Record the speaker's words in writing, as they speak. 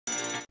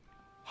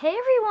Hey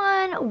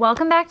everyone,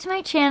 welcome back to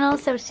my channel.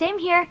 So today I'm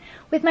here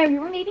with my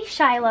Reborn baby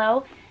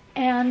Shiloh,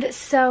 and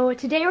so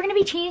today we're going to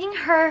be changing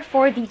her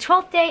for the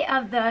 12th day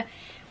of the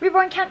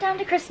Reborn countdown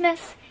to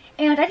Christmas.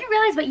 And I didn't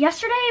realize, but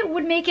yesterday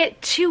would make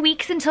it 2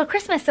 weeks until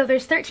Christmas, so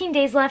there's 13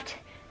 days left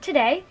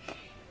today.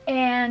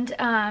 And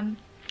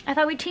I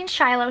thought we'd change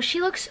Shiloh. She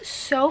looks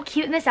so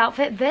cute in this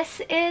outfit.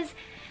 This is,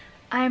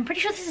 I'm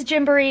pretty sure this is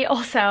Gymboree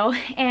also,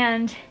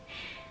 and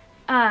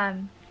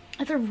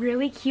it's a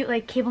really cute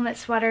like cable knit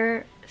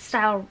sweater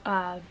style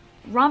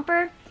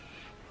romper,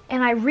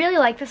 and I really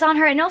like this on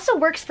her. And it also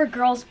works for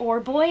girls or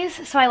boys,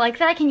 so I like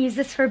that I can use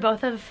this for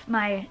both of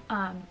my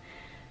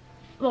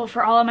well,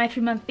 for all of my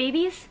 3-month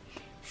babies.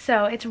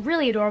 So it's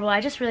really adorable.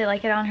 I just really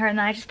like it on her, and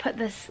then I just put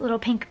this little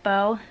pink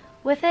bow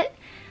with it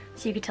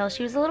so you could tell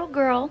she was a little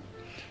girl.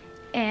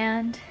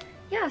 And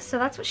yeah, so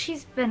that's what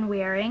she's been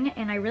wearing,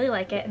 and I really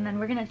like it. And then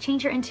we're gonna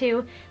change her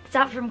into this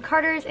outfit from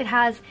Carter's. It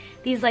has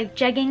these like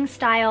jegging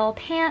style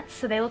pants,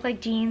 so they look like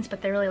jeans,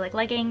 but they're really like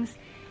leggings.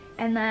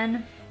 And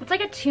then it's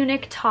like a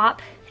tunic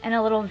top and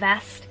a little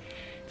vest.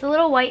 It's a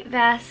little white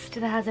vest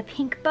that has a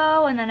pink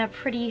bow and then a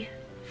pretty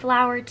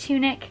flower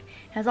tunic.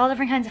 It has all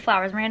different kinds of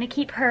flowers. We're gonna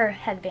keep her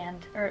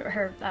headband or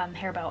her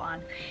hair bow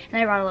on. And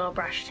I brought a little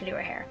brush to do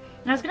her hair.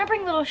 And I was gonna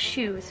bring little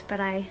shoes, but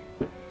I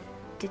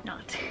did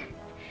not.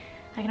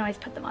 I can always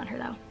put them on her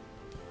though. All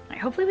right,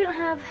 hopefully we don't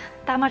have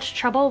that much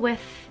trouble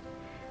with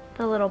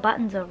the little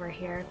buttons over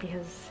here,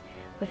 because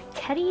with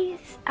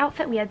Teddy's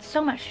outfit we had so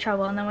much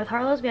trouble, and then with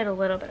Harlow's we had a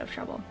little bit of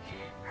trouble.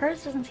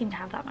 Hers doesn't seem to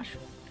have that much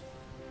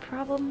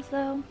problems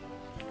though.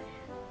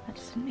 That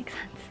just didn't make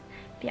sense.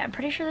 But yeah, I'm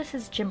pretty sure this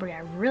is Gymboree. I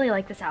really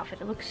like this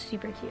outfit. It looks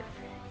super cute.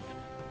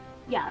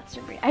 Yeah, it's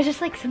Gymboree. I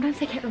just like,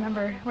 sometimes I can't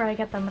remember where I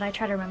get them, but I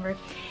try to remember.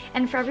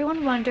 And for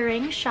everyone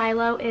wondering,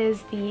 Shiloh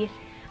is the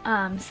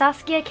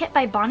Saskia kit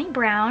by Bonnie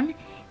Brown,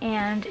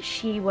 and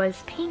she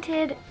was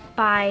painted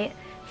by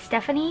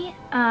Stephanie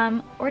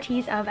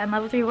Ortiz of I'm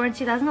Love with Reborn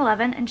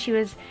 2011, and she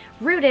was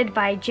rooted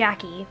by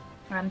Jackie,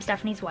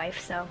 Stephanie's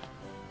wife, so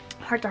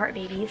heart to heart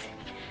babies.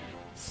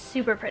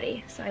 Super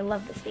pretty. So I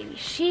love this baby.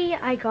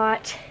 I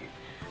got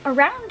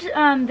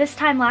around this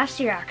time last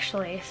year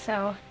actually,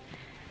 so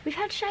we've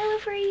had Shiloh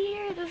for a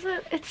year.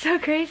 It's so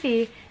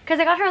crazy because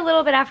I got her a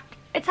little bit after.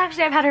 It's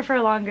actually, I've had her for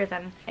longer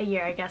than a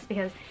year, I guess,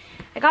 because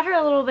I got her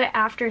a little bit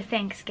after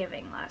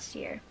Thanksgiving last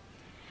year.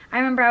 I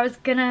remember I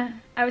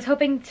was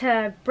hoping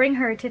to bring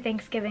her to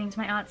Thanksgiving to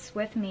my aunt's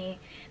with me,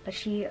 but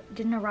she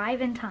didn't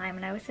arrive in time,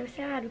 and I was so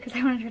sad because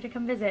I wanted her to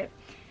come visit.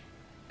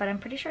 But I'm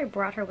pretty sure I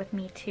brought her with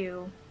me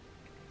to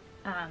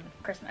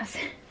Christmas.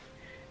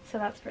 So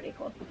that's pretty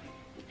cool.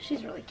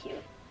 She's really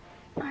cute.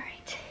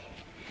 Alright.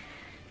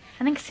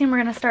 I think soon we're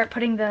going to start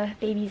putting the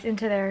babies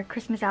into their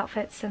Christmas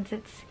outfits since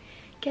it's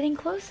getting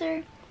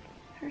closer.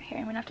 Her hair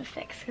I'm going to have to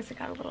fix because it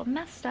got a little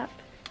messed up.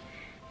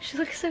 She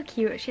looks so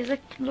cute. She has a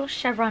little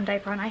chevron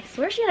diaper on. I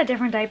swear she had a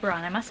different diaper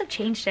on. I must have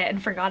changed it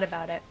and forgot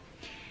about it.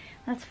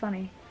 That's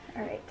funny.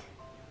 Alright.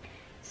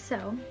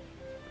 So,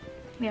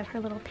 we have her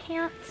little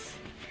pants.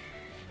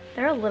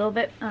 They're a little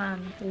bit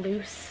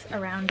loose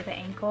around the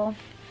ankle.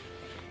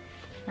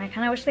 And I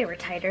kind of wish they were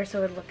tighter so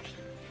it would look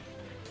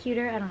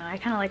cuter. I don't know. I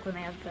kind of like when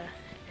they have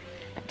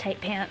the tight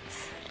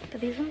pants.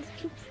 But these ones,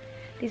 oops,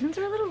 these ones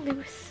are a little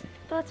loose.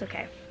 But that's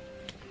okay.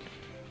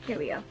 Here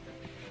we go.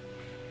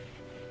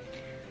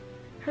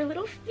 Her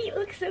little feet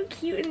look so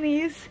cute in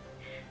these.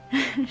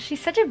 She's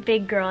such a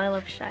big girl. I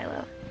love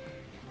Shiloh.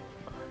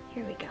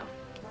 Here we go.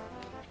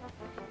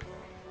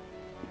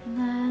 And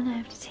then I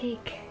have to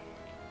take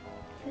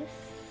this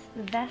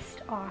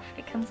vest off.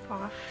 It comes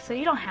off. So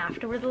you don't have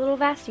to wear the little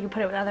vest. You can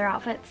put it with other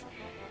outfits.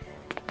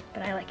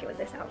 But I like it with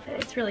this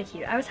outfit. It's really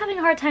cute. I was having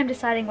a hard time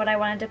deciding what I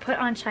wanted to put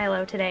on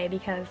Shiloh today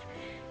because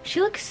she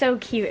looks so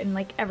cute in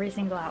like every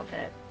single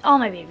outfit. All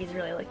my babies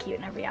really look cute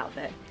in every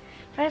outfit.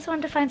 But I just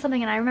wanted to find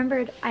something, and I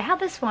remembered I had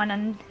this one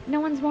and no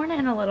one's worn it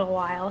in a little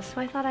while,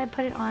 so I thought I'd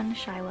put it on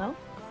Shiloh.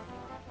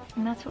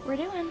 And that's what we're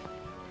doing.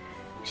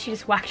 She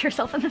just whacked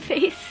herself in the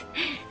face.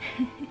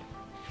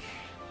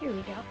 Here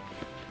we go.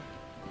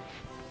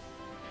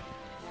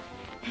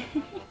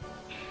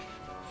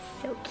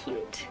 So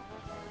cute.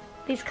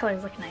 These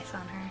colors look nice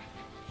on her.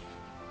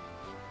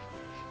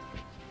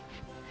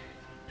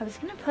 I was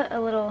gonna put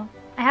a little,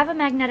 I have a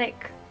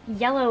magnetic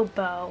yellow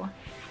bow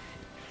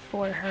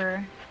for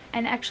her.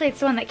 And actually it's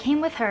the one that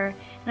came with her,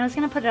 and I was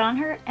gonna put it on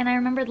her, and I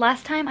remembered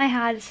last time I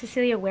had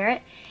Cecilia wear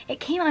it, it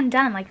came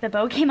undone, like the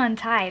bow came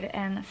untied,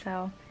 and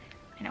so,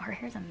 I know her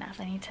hair's a mess.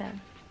 I need to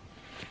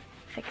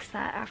fix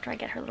that after I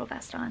get her little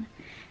vest on.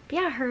 But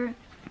yeah,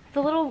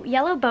 the little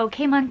yellow bow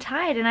came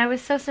untied, and I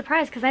was so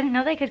surprised because I didn't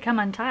know they could come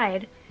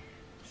untied.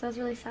 So I was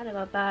really sad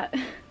about that.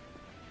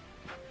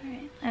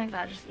 Alright, I think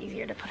that was just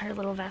easier to put her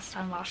little vest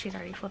on while she's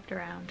already flipped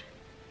around.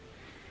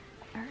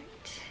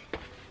 Alright,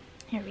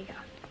 here we go.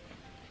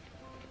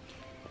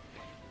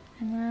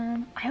 And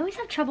then, I always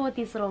have trouble with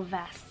these little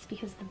vests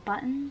because the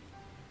buttons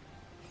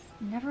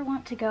never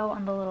want to go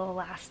on the little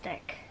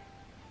elastic.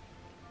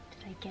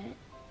 Did I get it?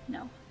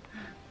 No.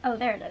 Oh,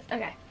 there it is.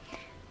 Okay.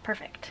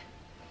 Perfect.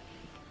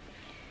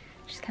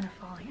 just kind of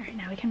falling. All right,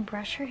 now we can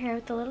brush her hair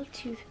with the little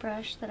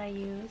toothbrush that I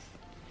use.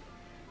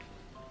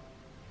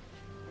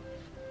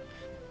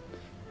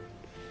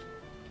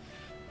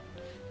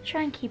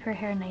 Try and keep her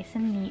hair nice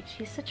and neat.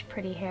 She has such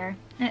pretty hair,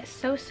 and it's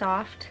so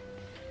soft.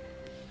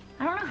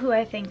 I don't know who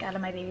I think out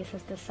of my babies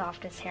has the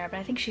softest hair, but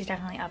I think she's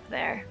definitely up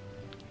there.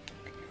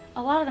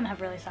 A lot of them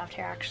have really soft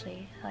hair,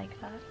 actually. I like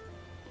that.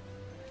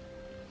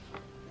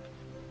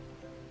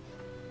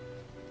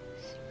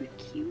 Super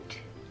cute.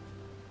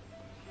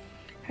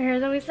 Her hair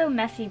is always so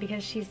messy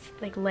because she's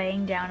like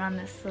laying down on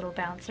this little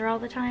bouncer all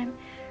the time.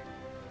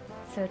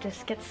 So it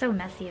just gets so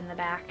messy in the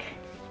back.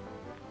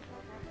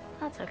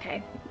 That's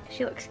okay.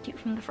 She looks cute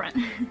from the front.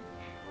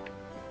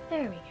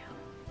 There we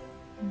go.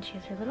 And she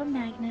has her little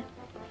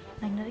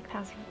magnetic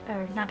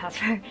pacifier, or not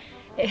pacifier.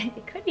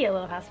 It could be a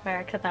little pacifier,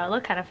 except that would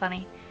look kind of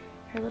funny.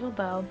 Her little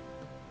bow.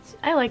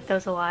 I like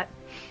those a lot.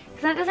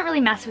 Because that doesn't really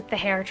mess with the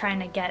hair trying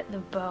to get the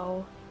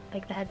bow,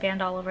 like the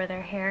headband all over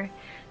their hair.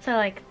 So I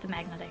like the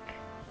magnetic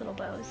little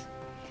bows.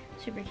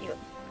 Super cute.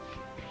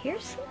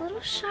 Here's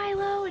little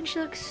Shiloh, and she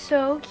looks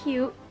so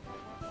cute.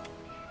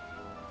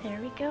 There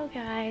we go,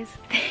 guys.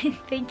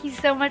 Thank you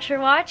so much for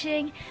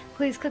watching.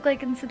 Please click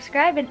like and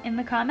subscribe, and in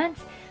the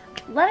comments,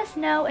 let us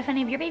know if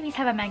any of your babies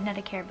have a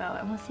magnetic hair bow,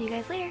 and we'll see you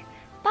guys later.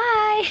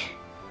 Bye!